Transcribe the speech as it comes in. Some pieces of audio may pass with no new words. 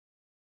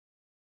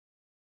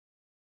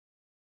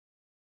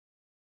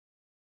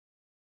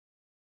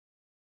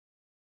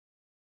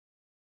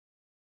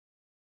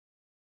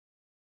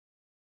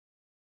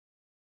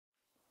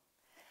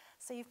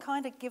So you've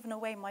kind of given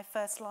away my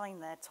first line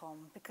there,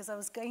 Tom, because I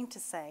was going to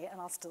say,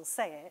 and I'll still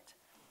say it,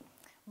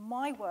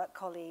 my work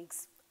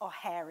colleagues are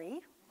hairy.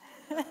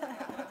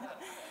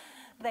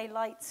 They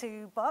like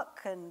to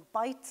buck and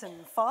bite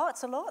and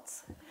fart a lot.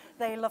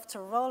 They love to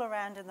roll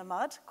around in the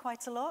mud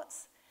quite a lot.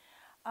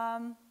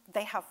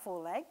 They have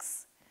 4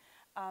 legs,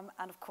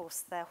 and of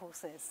course they're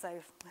horses,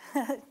 so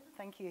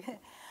thank you.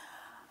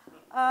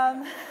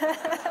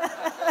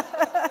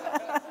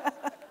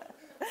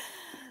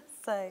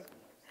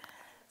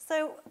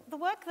 So the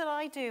work that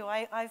I do,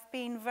 I've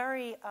been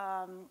very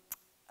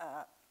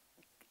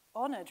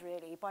honored,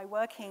 really, by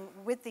working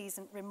with these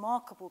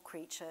remarkable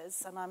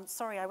creatures. And I'm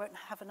sorry I won't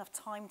have enough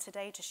time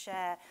today to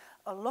share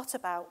a lot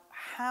about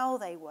how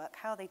they work,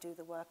 how they do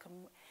the work,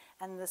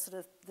 and the sort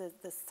of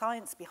the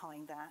science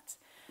behind that.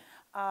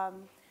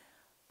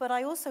 But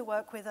I also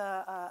work with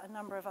a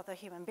number of other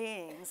human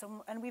beings,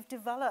 and we've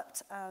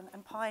developed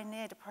and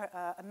pioneered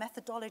a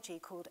methodology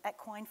called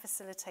equine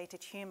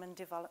facilitated human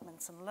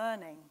development and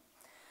learning.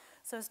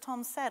 So as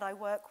Tom said, I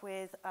work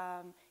with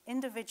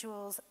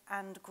individuals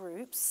and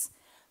groups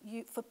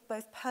for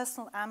both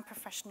personal and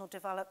professional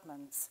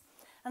development.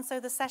 And so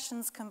the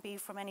sessions can be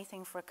from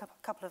anything for a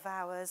couple of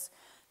hours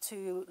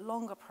to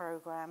longer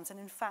programs. And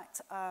in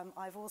fact,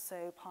 I've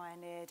also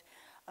pioneered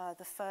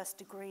the first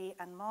degree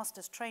and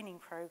master's training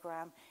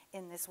program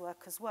in this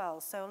work as well.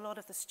 So a lot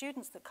of the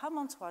students that come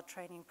onto our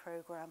training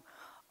program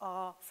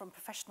are from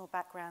professional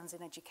backgrounds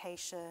in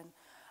education,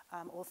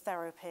 or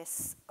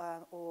therapists,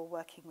 or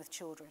working with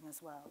children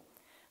as well.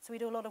 So we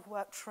do a lot of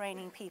work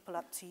training people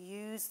up to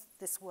use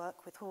this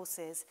work with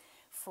horses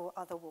for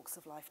other walks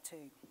of life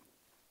too.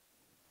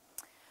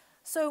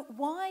 So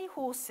why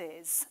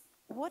horses?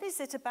 What is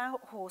it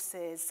about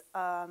horses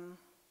that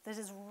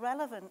is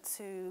relevant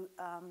to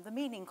the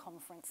Meaning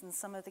Conference and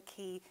some of the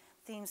key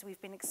themes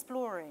we've been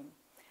exploring?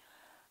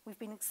 We've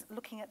been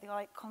looking at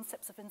the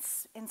concepts of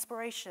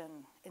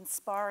inspiration,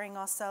 inspiring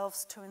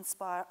ourselves to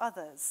inspire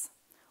others.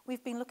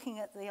 We've been looking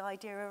at the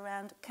idea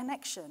around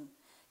connection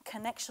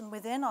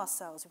within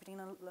ourselves.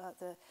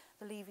 The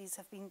Levies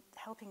have been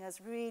helping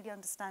us really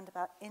understand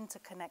about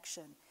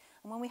interconnection.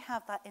 And when we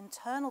have that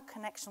internal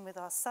connection with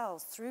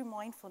ourselves through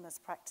mindfulness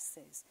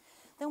practices,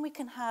 then we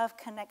can have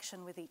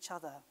connection with each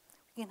other.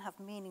 We can have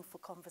meaningful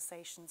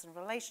conversations and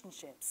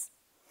relationships.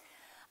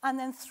 And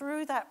then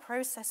through that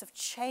process of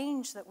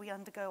change that we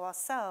undergo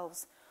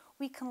ourselves,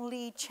 we can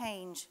lead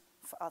change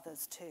for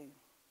others too.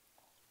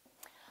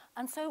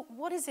 And so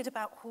what is it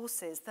about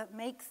horses that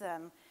make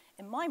them,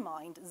 in my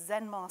mind,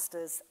 Zen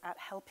masters at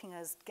helping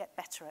us get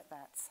better at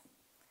that?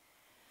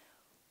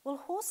 Well,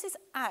 horses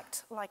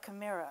act like a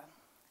mirror.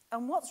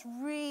 And what's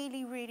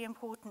really, really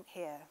important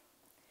here,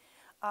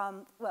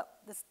 well,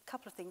 there's a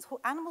couple of things.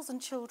 Animals and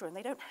children,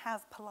 they don't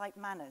have polite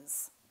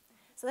manners.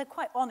 So they're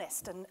quite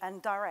honest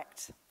and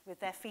direct with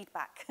their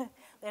feedback.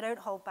 They don't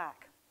hold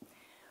back.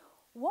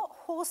 What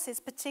horses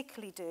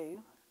particularly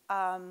do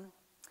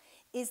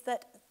is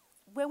that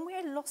when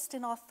we're lost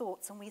in our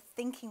thoughts and we're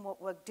thinking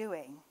what we're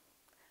doing,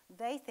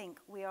 they think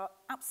we are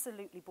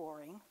absolutely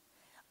boring,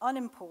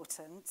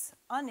 unimportant,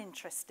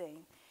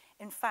 uninteresting.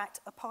 In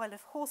fact, a pile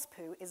of horse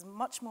poo is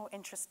much more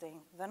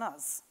interesting than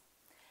us.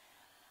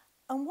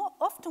 And what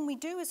often we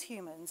do as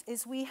humans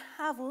is we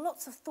have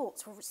lots of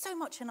thoughts, we're so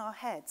much in our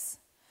heads,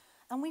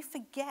 and we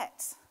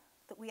forget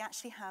that we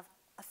actually have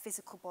a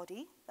physical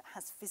body that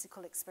has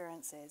physical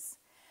experiences.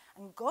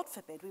 And God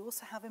forbid, we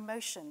also have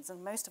emotions,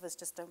 and most of us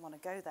just don't want to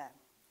go there.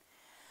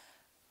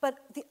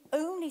 But the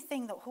only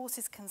thing that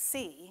horses can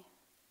see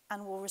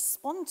and will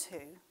respond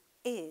to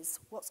is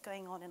what's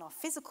going on in our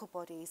physical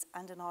bodies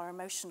and in our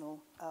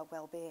emotional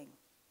well-being.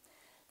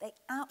 They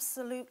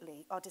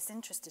absolutely are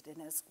disinterested in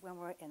us when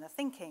we're inner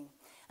thinking.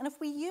 And if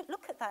we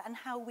look at that and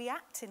how we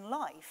act in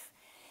life,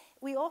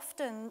 we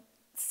often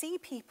see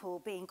people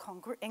being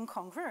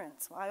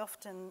incongruent. I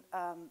often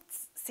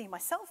see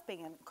myself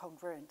being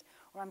incongruent,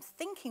 where I'm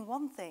thinking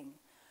one thing,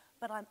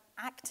 but I'm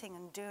acting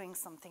and doing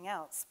something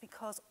else,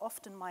 because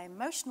often my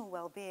emotional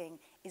well-being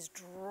is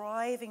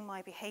driving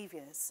my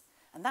behaviors.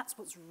 And that's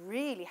what's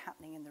really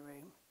happening in the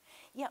room.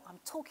 Yeah, I'm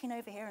talking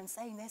over here and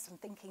saying this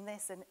and thinking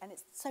this, and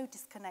it's so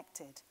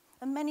disconnected.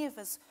 And many of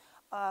us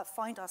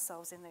find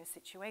ourselves in those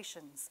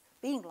situations,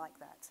 being like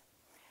that.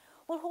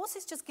 Well,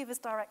 horses just give us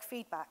direct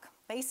feedback.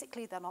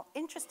 Basically, they're not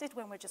interested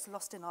when we're just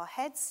lost in our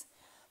heads.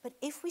 But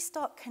if we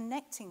start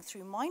connecting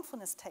through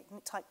mindfulness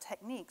type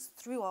techniques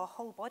through our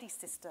whole body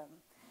system,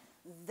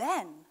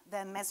 then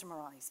they're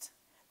mesmerized.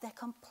 They're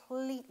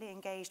completely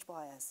engaged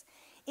by us.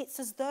 It's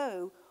as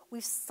though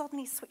we've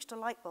suddenly switched a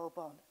light bulb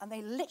on, and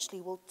they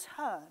literally will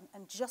turn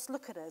and just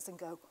look at us and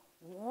go,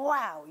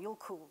 wow, you're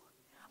cool.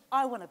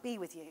 I want to be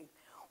with you.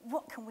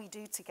 What can we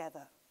do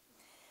together?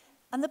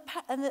 And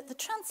the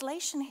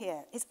translation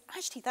here is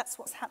actually that's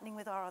what's happening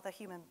with our other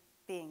human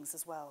beings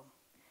as well.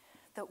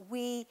 That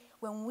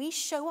when we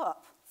show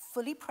up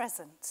fully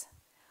present,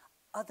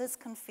 others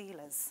can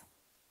feel us.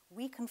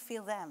 We can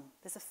feel them.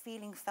 There's a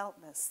feeling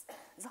feltness.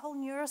 There's a whole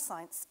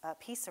neuroscience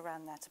piece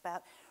around that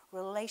about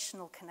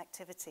relational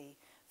connectivity,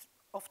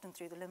 often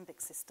through the limbic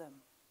system.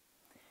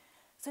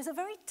 So it's a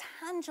very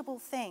tangible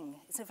thing.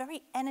 It's a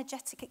very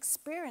energetic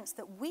experience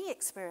that we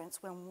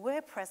experience when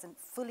we're present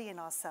fully in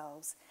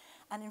ourselves.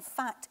 And in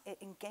fact, it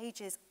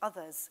engages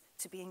others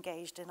to be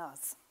engaged in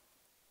us.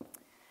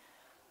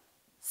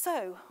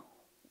 So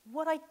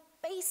what I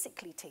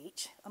basically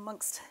teach,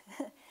 amongst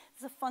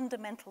the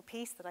fundamental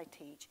piece that I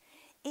teach,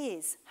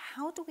 is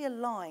how do we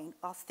align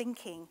our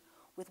thinking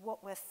with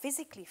what we're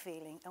physically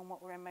feeling and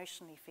what we're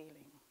emotionally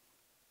feeling.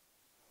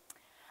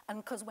 And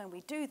because when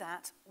we do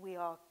that, we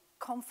are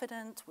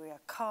confident, we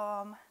are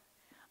calm.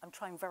 I'm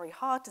trying very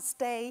hard to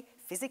stay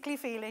physically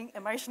feeling,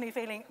 emotionally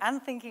feeling,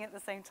 and thinking at the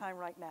same time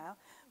right now,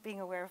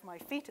 being aware of my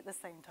feet at the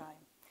same time.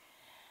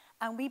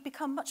 And we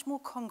become much more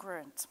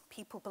congruent.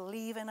 People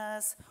believe in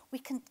us. We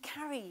can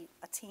carry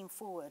a team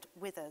forward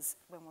with us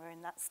when we're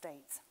in that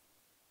state.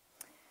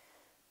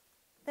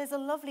 There's a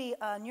lovely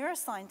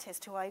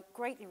neuroscientist who I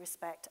greatly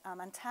respect,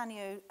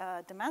 Antonio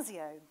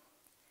Damasio,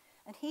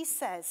 and he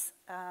says,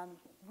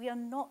 we are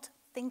not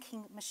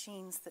thinking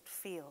machines that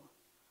feel.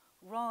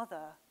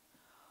 Rather,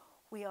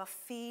 we are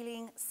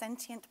feeling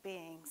sentient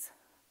beings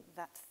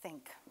that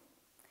think.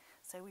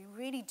 So we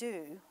really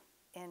do,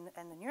 in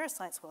the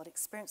neuroscience world,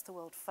 experience the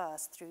world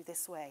first through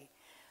this way.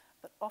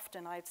 But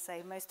often, I'd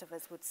say, most of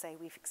us would say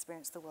we've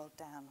experienced the world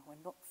down. We're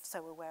not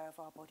so aware of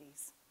our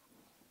bodies.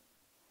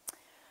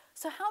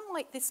 So how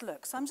might this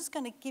look? So I'm just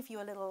going to give you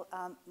a little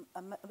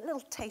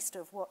taste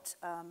of what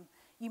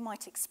you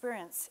might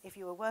experience if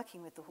you were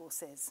working with the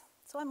horses.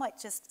 So I might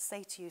just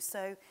say to you,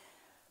 so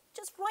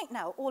just right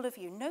now, all of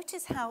you,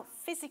 notice how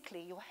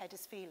physically your head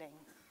is feeling.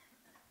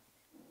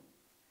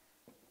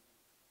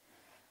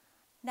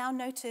 Now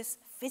notice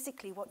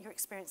physically what you're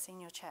experiencing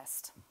in your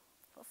chest.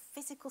 What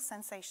physical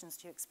sensations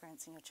do you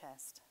experience in your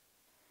chest?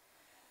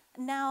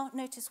 Now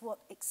notice what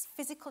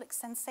physical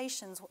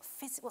sensations,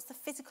 what's the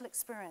physical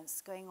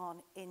experience going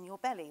on in your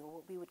belly, or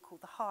what we would call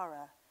the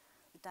hara,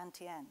 the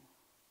dantian.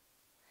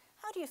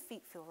 How do your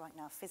feet feel right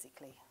now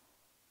physically? Okay.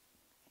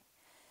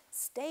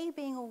 Stay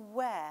being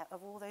aware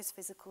of all those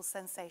physical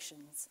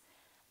sensations.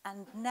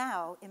 And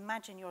now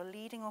imagine you're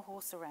leading a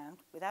horse around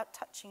without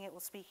touching it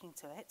or speaking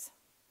to it,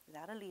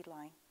 without a lead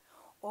line,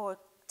 or a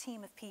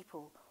team of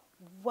people,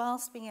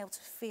 whilst being able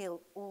to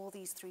feel all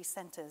these three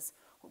centers,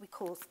 what we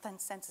call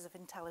centers of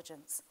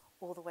intelligence,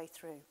 all the way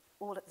through,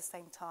 all at the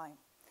same time.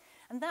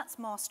 And that's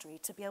mastery,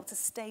 to be able to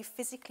stay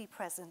physically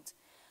present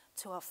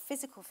to our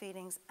physical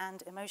feelings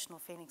and emotional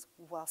feelings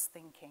whilst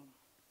thinking.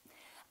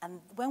 And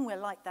when we're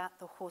like that,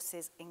 the horse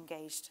is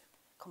engaged,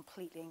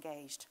 completely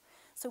engaged.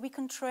 So we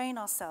can train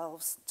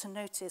ourselves to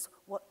notice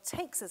what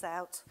takes us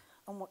out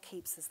and what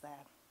keeps us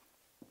there.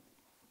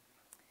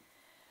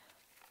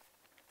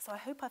 So I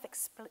hope I've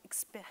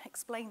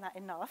explained that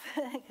enough.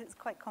 It's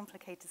quite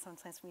complicated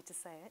sometimes for me to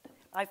say it.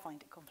 I find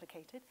it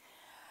complicated.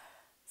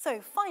 So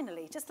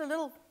finally, just a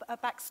little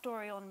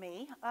backstory on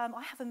me.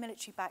 I have a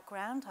military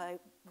background.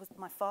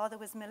 My father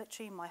was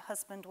military, my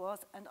husband was,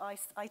 and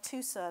I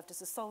too served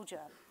as a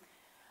soldier.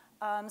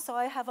 So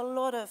I have a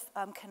lot of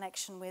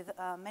connection with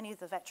many of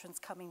the veterans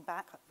coming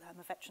back. I'm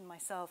a veteran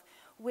myself,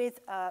 with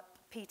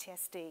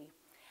PTSD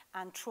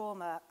and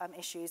trauma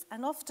issues.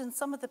 And often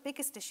some of the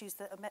biggest issues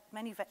that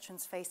many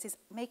veterans face is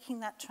making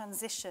that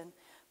transition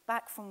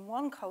back from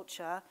one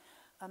culture,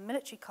 a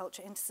military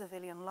culture, into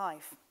civilian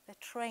life. They're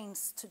trained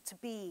to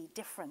be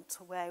different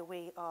to where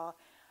we are,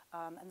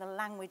 and the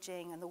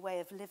languaging and the way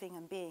of living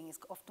and being is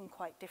often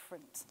quite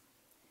different.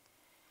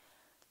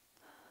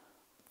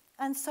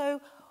 And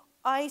so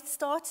I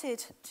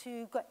started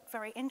to get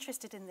very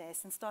interested in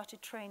this and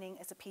started training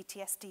as a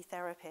PTSD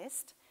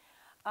therapist.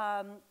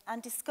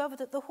 And discovered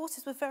that the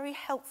horses were very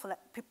helpful at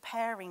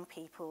preparing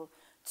people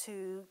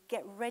to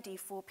get ready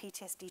for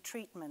PTSD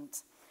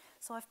treatment.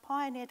 So I've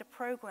pioneered a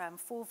program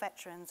for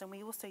veterans, and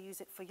we also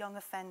use it for young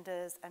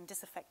offenders and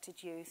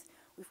disaffected youth.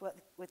 We've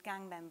worked with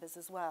gang members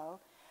as well,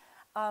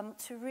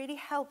 to really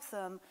help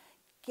them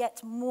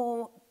get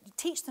more,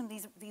 teach them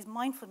these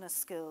mindfulness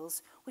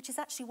skills, which is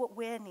actually what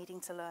we're needing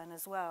to learn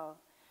as well.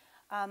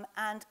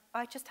 And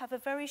I just have a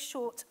very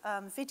short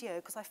video,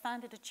 because I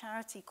founded a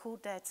charity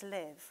called Dare to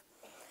Live.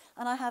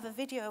 And I have a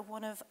video of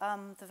one of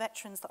the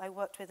veterans that I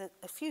worked with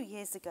a few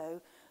years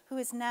ago, who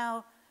has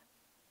now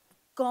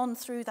gone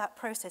through that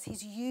process.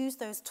 He's used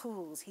those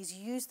tools, he's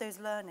used those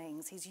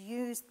learnings, he's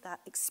used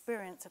that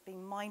experience of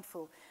being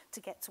mindful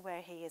to get to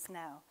where he is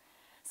now.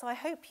 So I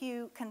hope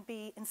you can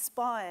be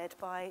inspired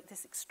by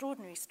this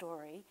extraordinary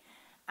story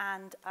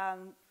and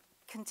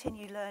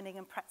continue learning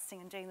and practicing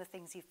and doing the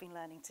things you've been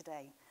learning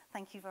today.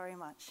 Thank you very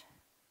much.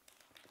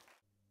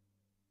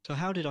 So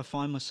how did I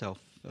find myself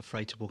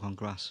afraid to walk on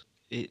grass?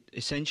 It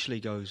essentially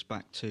goes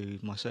back to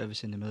my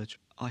service in the military.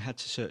 I had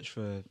to search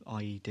for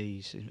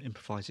IEDs,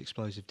 improvised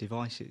explosive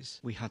devices.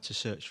 We had to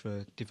search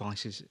for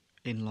devices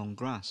in long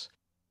grass.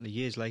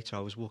 Years later, I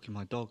was walking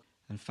my dog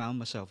and found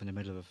myself in the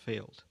middle of a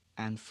field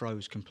and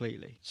froze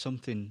completely.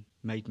 Something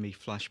made me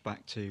flash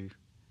back to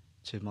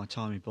my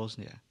time in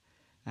Bosnia,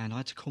 and I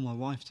had to call my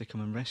wife to come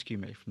and rescue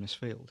me from this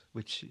field,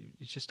 which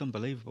is just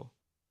unbelievable.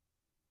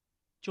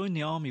 Joined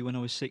the army when I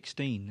was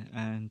 16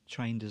 and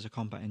trained as a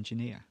combat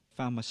engineer.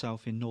 Found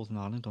myself in Northern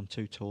Ireland on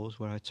 2 tours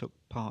where I took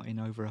part in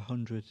over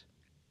 100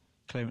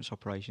 clearance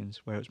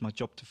operations where it was my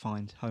job to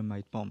find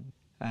homemade bombs.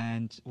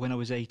 And when I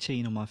was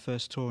 18 on my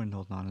first tour in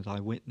Northern Ireland, I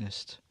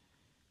witnessed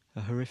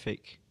a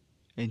horrific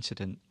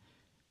incident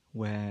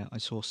where I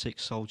saw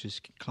 6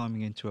 soldiers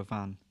climbing into a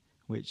van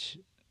which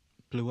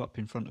blew up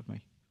in front of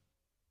me.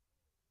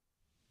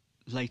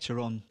 Later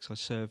on, I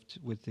served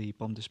with the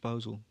bomb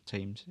disposal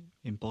teams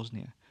in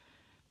Bosnia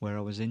where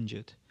I was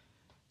injured,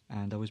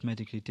 and I was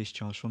medically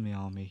discharged from the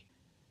army.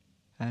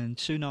 And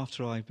soon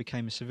after I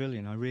became a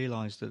civilian, I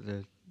realised that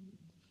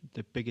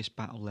the biggest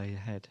battle lay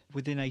ahead.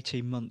 Within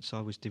 18 months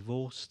I was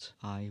divorced,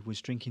 I was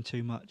drinking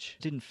too much,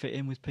 didn't fit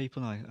in with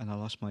people, and I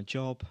lost my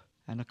job,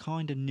 and I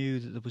kind of knew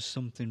that there was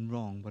something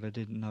wrong, but I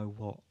didn't know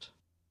what.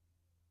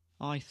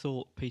 I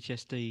thought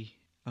PTSD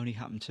only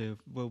happened to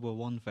World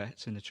War I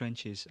vets in the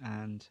trenches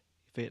and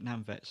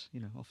Vietnam vets,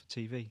 off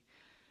the TV.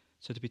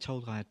 So to be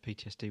told I had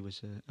PTSD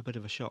was a bit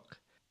of a shock.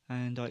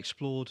 And I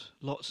explored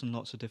lots and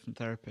lots of different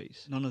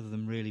therapies. None of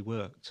them really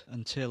worked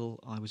until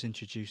I was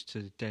introduced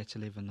to Dare to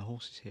Live and the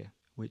horses here,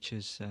 which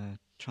has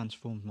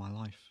transformed my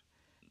life.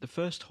 The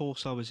first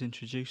horse I was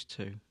introduced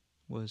to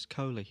was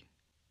Coley.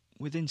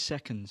 Within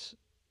seconds,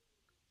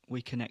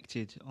 we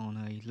connected on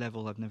a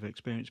level I've never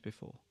experienced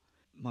before.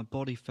 My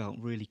body felt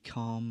really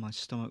calm, my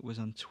stomach was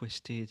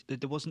untwisted.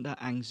 There wasn't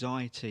that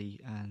anxiety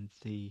and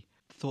the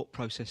thought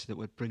process that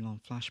would bring on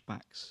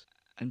flashbacks.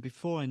 And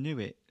before I knew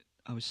it,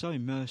 I was so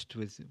immersed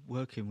with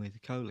working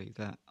with Coley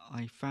that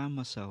I found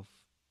myself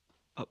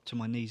up to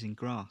my knees in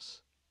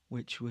grass,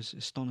 which was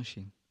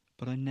astonishing.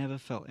 But I never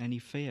felt any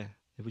fear.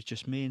 It was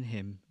just me and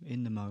him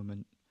in the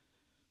moment,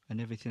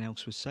 and everything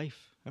else was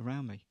safe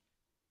around me.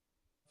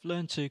 I've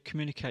learned to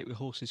communicate with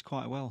horses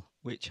quite well,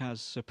 which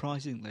has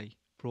surprisingly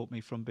brought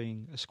me from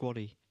being a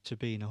squaddy to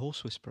being a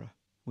horse whisperer,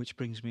 which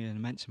brings me an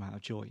immense amount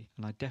of joy,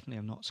 and I definitely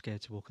am not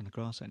scared to walk in the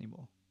grass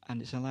anymore.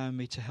 And it's allowing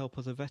me to help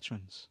other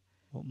veterans.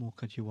 What more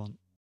could you want?